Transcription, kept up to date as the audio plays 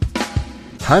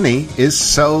Honey is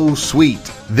so sweet.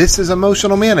 This is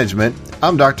Emotional Management.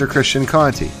 I'm Dr. Christian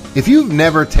Conte. If you've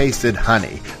never tasted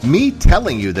honey, me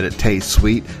telling you that it tastes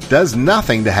sweet does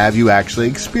nothing to have you actually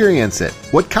experience it.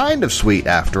 What kind of sweet,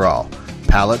 after all?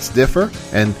 Palates differ,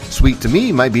 and sweet to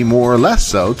me might be more or less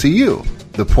so to you.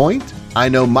 The point? I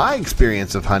know my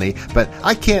experience of honey, but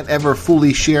I can't ever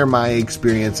fully share my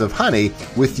experience of honey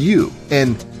with you.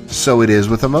 And so it is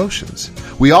with emotions.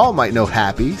 We all might know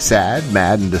happy, sad,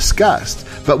 mad, and disgust,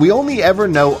 but we only ever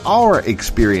know our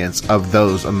experience of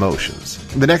those emotions.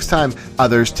 The next time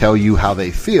others tell you how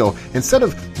they feel, instead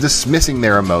of dismissing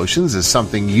their emotions as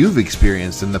something you've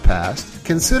experienced in the past,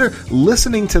 consider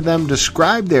listening to them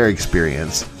describe their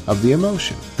experience of the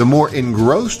emotion. The more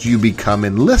engrossed you become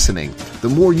in listening, the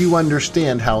more you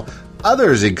understand how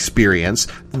others experience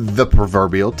the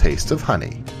proverbial taste of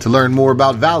honey. To learn more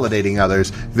about validating others,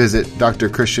 visit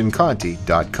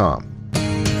drchristianconte.com.